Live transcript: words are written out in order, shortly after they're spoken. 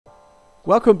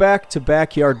Welcome back to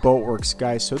Backyard Boatworks,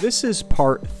 guys. So this is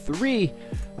part 3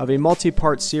 of a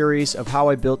multi-part series of how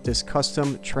I built this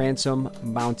custom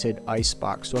transom-mounted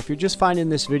icebox. So if you're just finding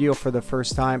this video for the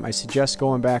first time, I suggest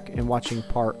going back and watching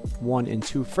part 1 and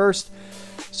 2 first,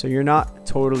 so you're not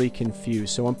totally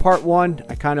confused. So in part 1,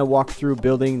 I kind of walked through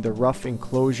building the rough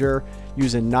enclosure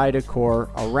using Nidacor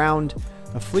around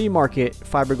a flea market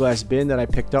fiberglass bin that I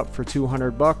picked up for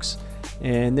 200 bucks.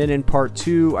 And then in part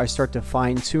 2, I start to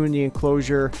fine tune the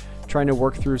enclosure, trying to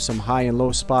work through some high and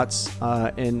low spots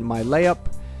in my layup.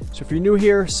 So if you're new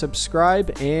here,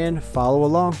 subscribe and follow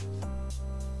along.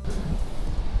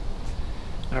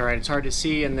 All right, it's hard to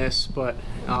see in this, but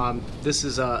this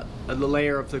is a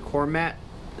layer of the core mat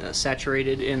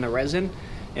saturated in the resin,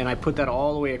 and I put that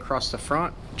all the way across the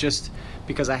front just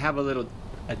because I have a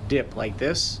dip like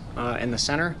this in the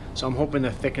center. So I'm hoping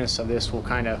the thickness of this will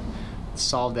kind of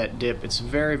solve that dip. It's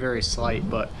very, very slight,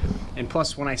 and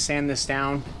plus when I sand this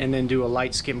down and then do a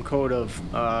light skim coat of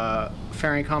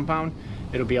fairing compound,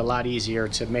 it'll be a lot easier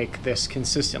to make this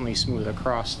consistently smooth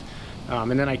across.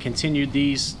 And then I continued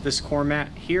this core mat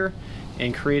here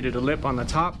and created a lip on the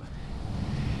top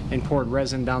and poured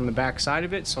resin down the back side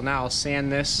of it. So now I'll sand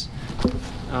this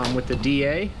with the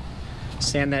DA,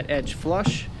 sand that edge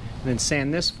flush, and then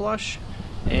sand this flush.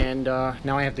 And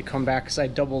now I have to come back because I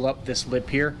doubled up this lip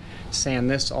here, sand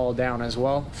this all down as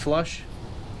well, flush,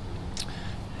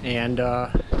 and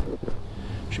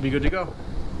should be good to go.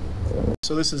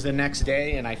 So this is the next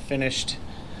day, and I finished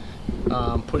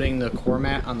putting the core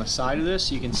mat on the side of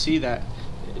this. You can see that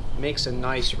it makes a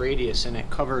nice radius and it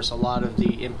covers a lot of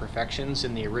the imperfections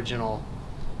in the original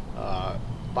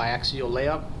biaxial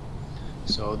layup.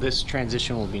 So this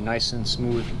transition will be nice and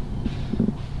smooth.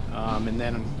 And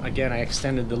then again, I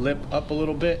extended the lip up a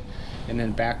little bit and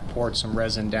then back poured some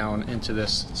resin down into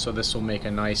this, so this will make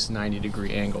a nice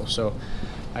 90-degree angle. So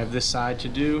I have this side to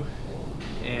do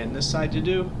and this side to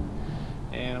do,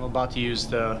 and I'm about to use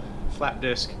the flat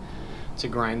disc to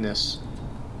grind this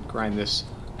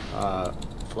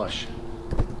flush.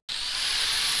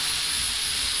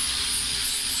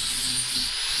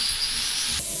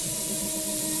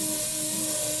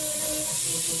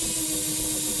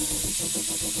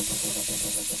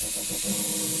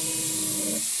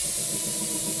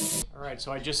 Alright,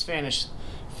 so I just finished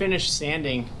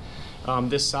sanding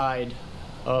this side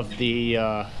of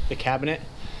the cabinet,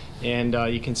 and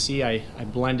you can see I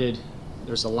blended.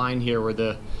 There's a line here where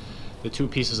the two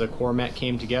pieces of core mat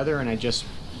came together, and I just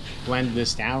blended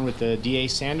this down with the DA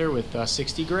sander with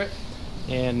 60 grit,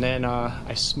 and then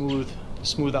I smooth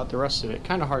out the rest of it.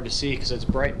 Kind of hard to see because it's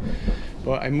bright,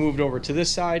 but I moved over to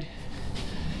this side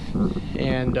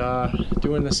and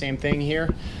doing the same thing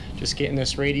here, just getting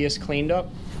this radius cleaned up,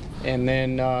 and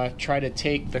then try to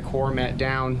take the core mat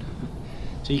down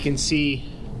so you can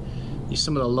see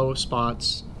some of the low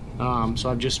spots. So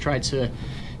I've just tried to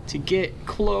get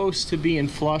close to being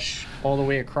flush all the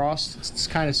way across. It's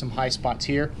kind of some high spots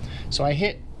here, so I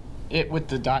hit it with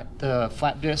the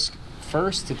flat disc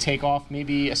first to take off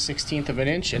maybe a 1/16 of an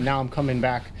inch, and now I'm coming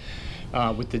back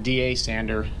with the DA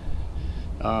sander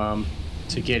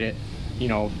to get it,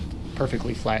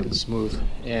 perfectly flat and smooth.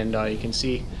 And you can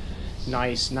see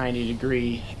nice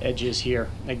 90-degree edges here.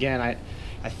 Again,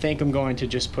 I think I'm going to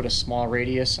just put a small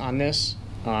radius on this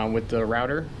with the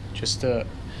router, just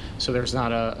so there's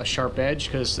not a sharp edge,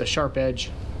 because the sharp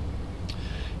edge,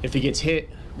 if it gets hit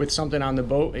with something on the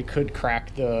boat, it could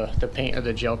crack the paint or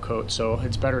the gel coat. So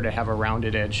it's better to have a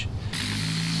rounded edge.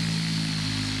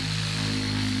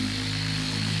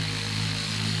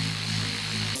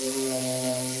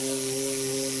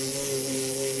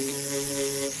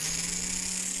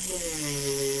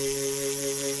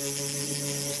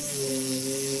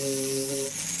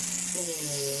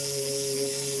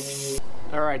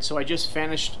 Alright, so I just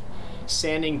finished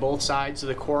sanding both sides of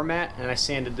the core mat, and I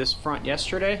sanded this front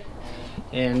yesterday,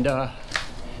 and I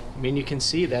mean, you can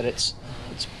see that it's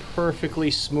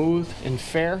perfectly smooth and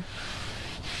fair,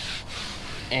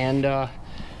 and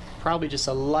probably just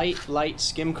a light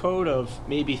skim coat of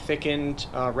maybe thickened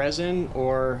resin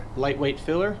or lightweight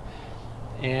filler,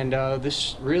 and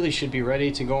this really should be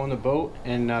ready to go on the boat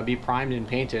and be primed and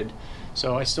painted.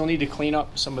 So I still need to clean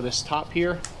up some of this top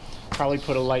here. Probably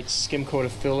put a light skim coat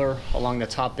of filler along the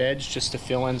top edge just to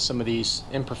fill in some of these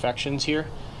imperfections here,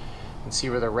 and see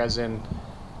where the resin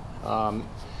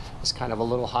is kind of a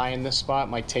little high in this spot.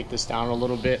 Might take this down a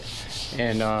little bit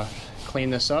and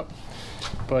clean this up.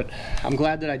 But I'm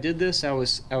glad that I did this. I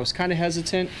was kind of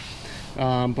hesitant,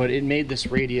 but it made this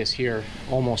radius here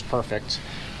almost perfect,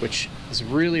 which is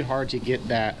really hard to get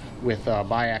that with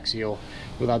biaxial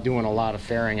without doing a lot of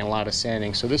fairing and a lot of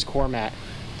sanding. So this core mat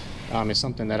is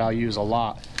something that I'll use a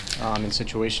lot in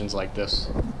situations like this.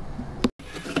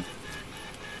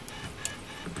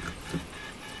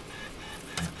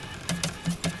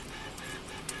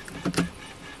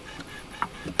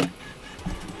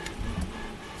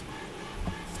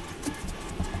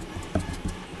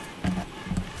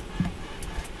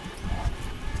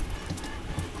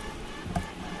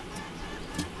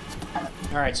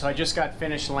 Alright, so I just got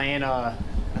finished laying a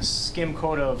skim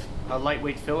coat of a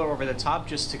lightweight filler over the top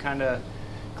just to kind of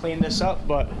clean this up,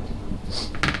 but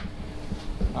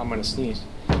I'm going to sneeze.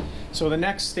 So the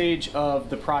next stage of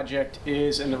the project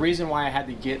is, and the reason why I had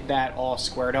to get that all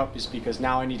squared up is because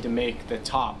now I need to make the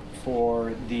top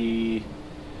for the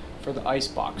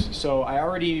IceBox. So I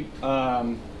already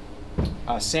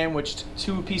sandwiched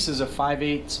 2 pieces of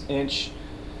 5/8 inch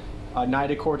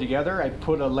Nidacor together. I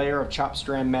put a layer of chop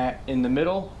strand mat in the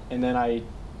middle, and then I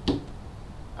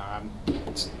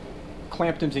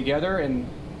clamped them together, and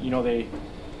you know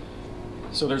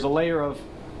so there's a layer of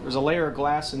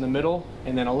glass in the middle,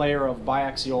 and then a layer of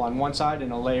biaxial on one side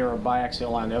and a layer of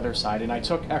biaxial on the other side. And I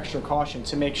took extra caution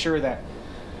to make sure that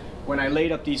when I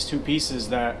laid up these 2 pieces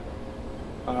that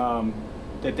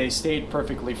they stayed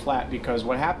perfectly flat, because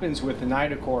what happens with the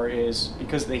Nidacor is,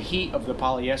 because the heat of the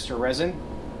polyester resin,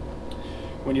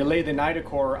 when you lay the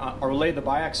Nidacor or lay the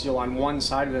biaxial on one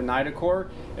side of the Nidacor,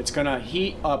 it's going to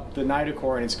heat up the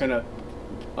Nidacor, and it's going to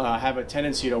have a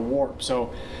tendency to warp. So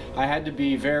I had to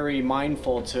be very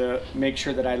mindful to make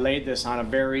sure that I laid this on a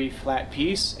very flat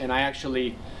piece, and I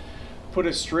actually put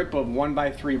a strip of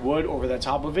 1x3 wood over the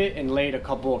top of it and laid a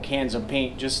couple of cans of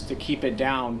paint just to keep it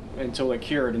down until it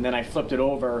cured. And then I flipped it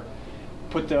over,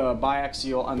 put the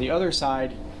biaxial on the other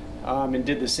side, and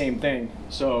did the same thing.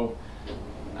 So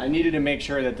I needed to make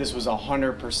sure that this was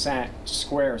 100%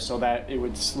 square so that it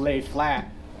would lay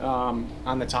flat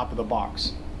on the top of the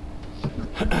box.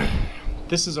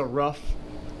 This is a rough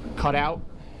cutout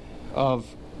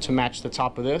to match the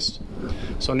top of this.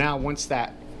 So now once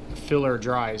that filler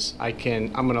dries, I'm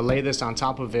going to lay this on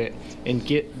top of it and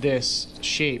get this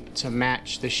shape to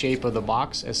match the shape of the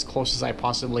box as close as I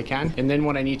possibly can. And then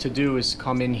what I need to do is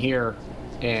come in here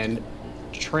and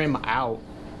trim out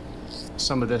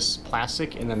some of this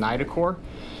plastic in the Nidacor,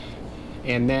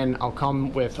 and then I'll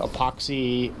come with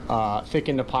epoxy,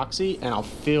 thickened epoxy, and I'll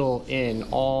fill in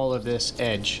all of this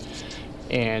edge.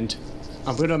 And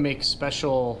I'm going to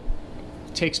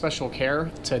take special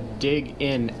care to dig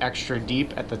in extra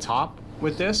deep at the top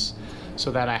with this,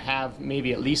 so that I have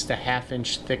maybe at least a 1/2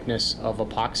 inch thickness of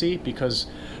epoxy, because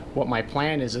what my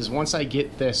plan is once I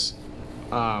get this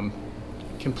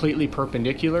completely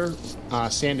perpendicular,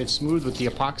 sanded smooth with the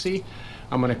epoxy,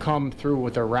 I'm going to come through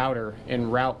with a router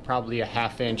and route probably a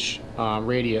 1/2 inch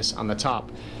radius on the top.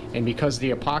 And because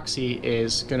the epoxy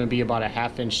is going to be about a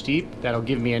 1/2 inch deep, that'll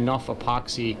give me enough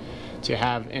epoxy to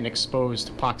have an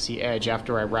exposed epoxy edge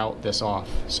after I route this off.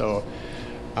 So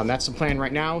that's the plan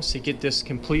right now, is to get this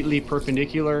completely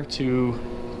perpendicular to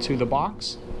the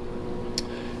box,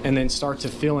 and then start to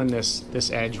fill in this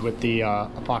edge with the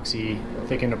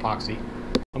thickened epoxy.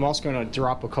 I'm also going to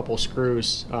drop a couple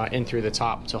screws in through the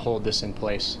top to hold this in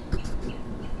place.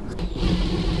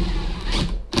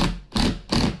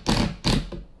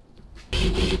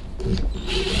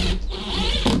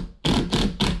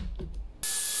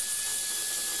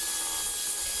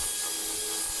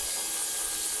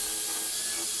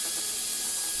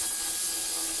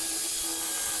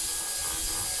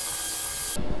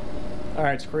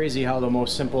 Alright, it's crazy how the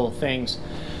most simple things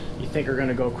you think are going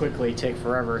to go quickly take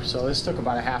forever. So this took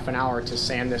about a 1/2 hour to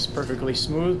sand this perfectly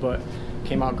smooth, but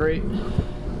came out great.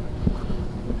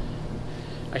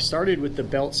 I started with the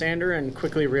belt sander and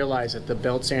quickly realized that the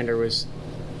belt sander was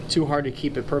too hard to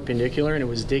keep it perpendicular, and it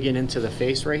was digging into the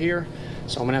face right here.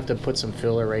 So I'm gonna have to put some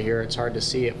filler right here. It's hard to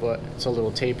see it, but it's a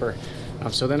little taper.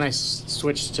 So then I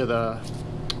switched to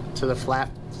the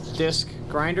flat disc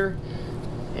grinder,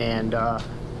 and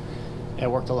it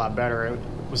worked a lot better. It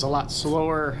was a lot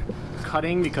slower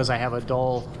cutting because I have a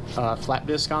dull flat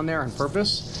disc on there on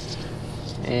purpose,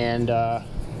 and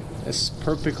it's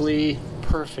perfectly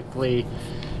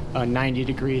 90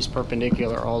 degrees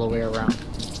perpendicular all the way around.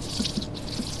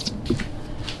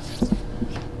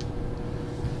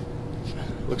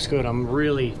 Looks good. I'm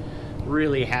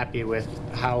really happy with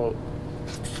how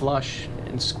flush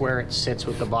and square it sits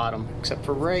with the bottom, except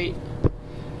for right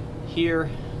here,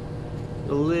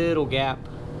 a little gap.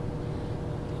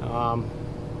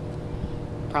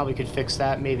 Probably could fix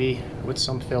that maybe with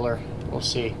some filler. We'll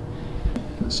see.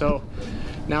 So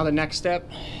now the next step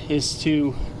is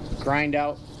to grind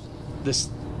out this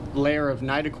layer of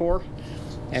Nidacor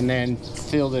and then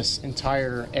fill this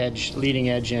entire edge, leading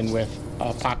edge, in with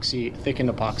epoxy, thickened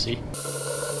epoxy.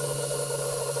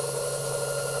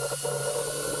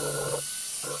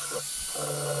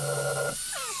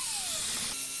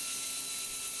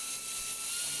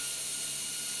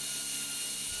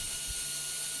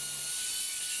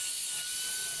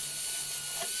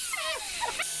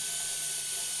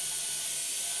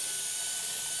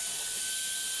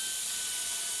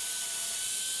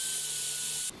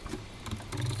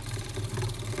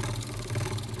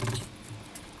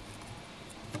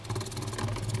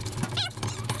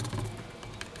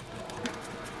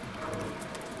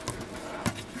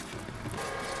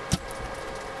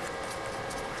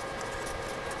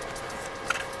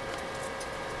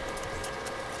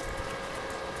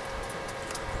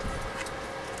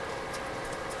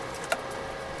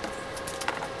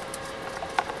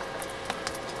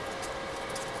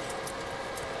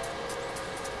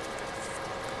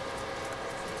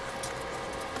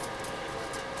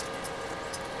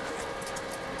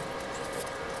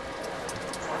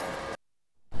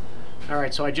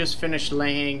 Alright, so I just finished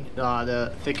laying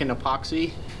the thickened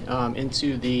epoxy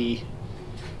into the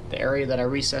area that I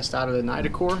recessed out of the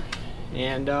Nidacore,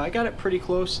 and I got it pretty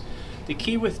close. The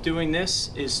key with doing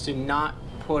this is to not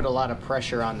put a lot of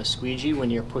pressure on the squeegee when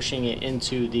you're pushing it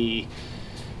into the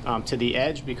to the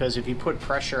edge, because if you put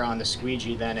pressure on the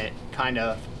squeegee, then it kind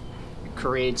of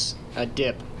creates a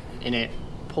dip and it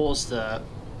pulls the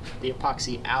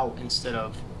epoxy out instead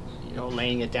of, you know,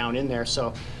 laying it down in there.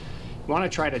 So you want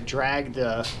to try to drag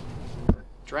the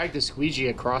squeegee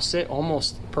across it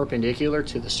almost perpendicular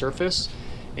to the surface,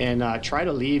 and try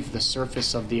to leave the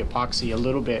surface of the epoxy a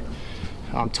little bit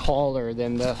taller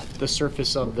than the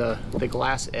surface of the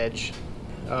glass edge.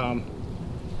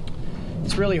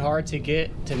 It's really hard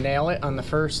to nail it on the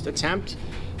first attempt.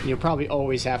 You'll probably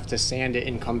always have to sand it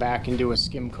and come back and do a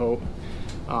skim coat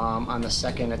on the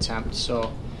second attempt.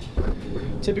 So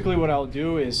typically what I'll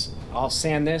do is I'll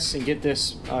sand this and get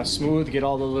this smooth, get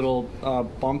all the little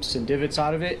bumps and divots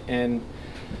out of it, and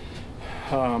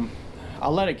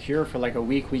I'll let it cure for like a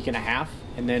week, week and a half,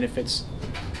 and then if it's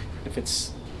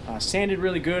sanded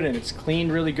really good and it's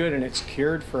cleaned really good and it's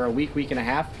cured for a week, week and a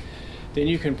half, then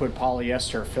you can put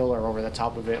polyester filler over the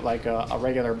top of it like a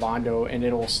regular Bondo, and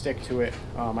it will stick to it.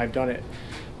 I've done it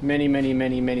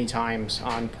many times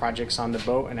on projects on the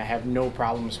boat, and I have no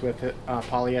problems with it,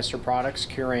 polyester products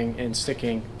curing and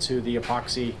sticking to the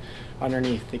epoxy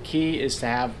underneath. The key is to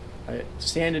have it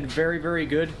sanded very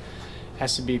good. It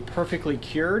has to be perfectly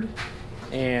cured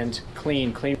and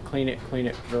clean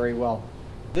it very well.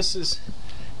 This is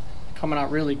coming out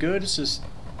really good. It's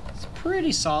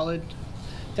pretty solid,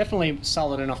 definitely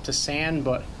solid enough to sand,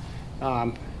 but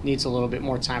needs a little bit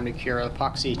more time to cure. The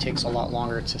epoxy takes a lot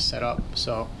longer to set up,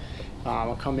 so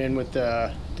I'll come in with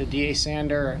the DA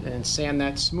sander and sand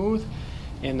that smooth,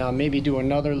 and maybe do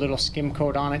another little skim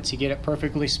coat on it to get it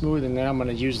perfectly smooth, and then I'm going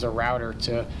to use the router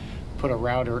to put a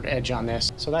router edge on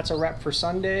this. So that's a wrap for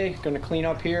Sunday. Going to clean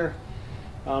up here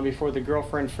before the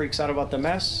girlfriend freaks out about the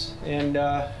mess, and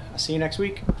I'll see you next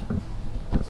week.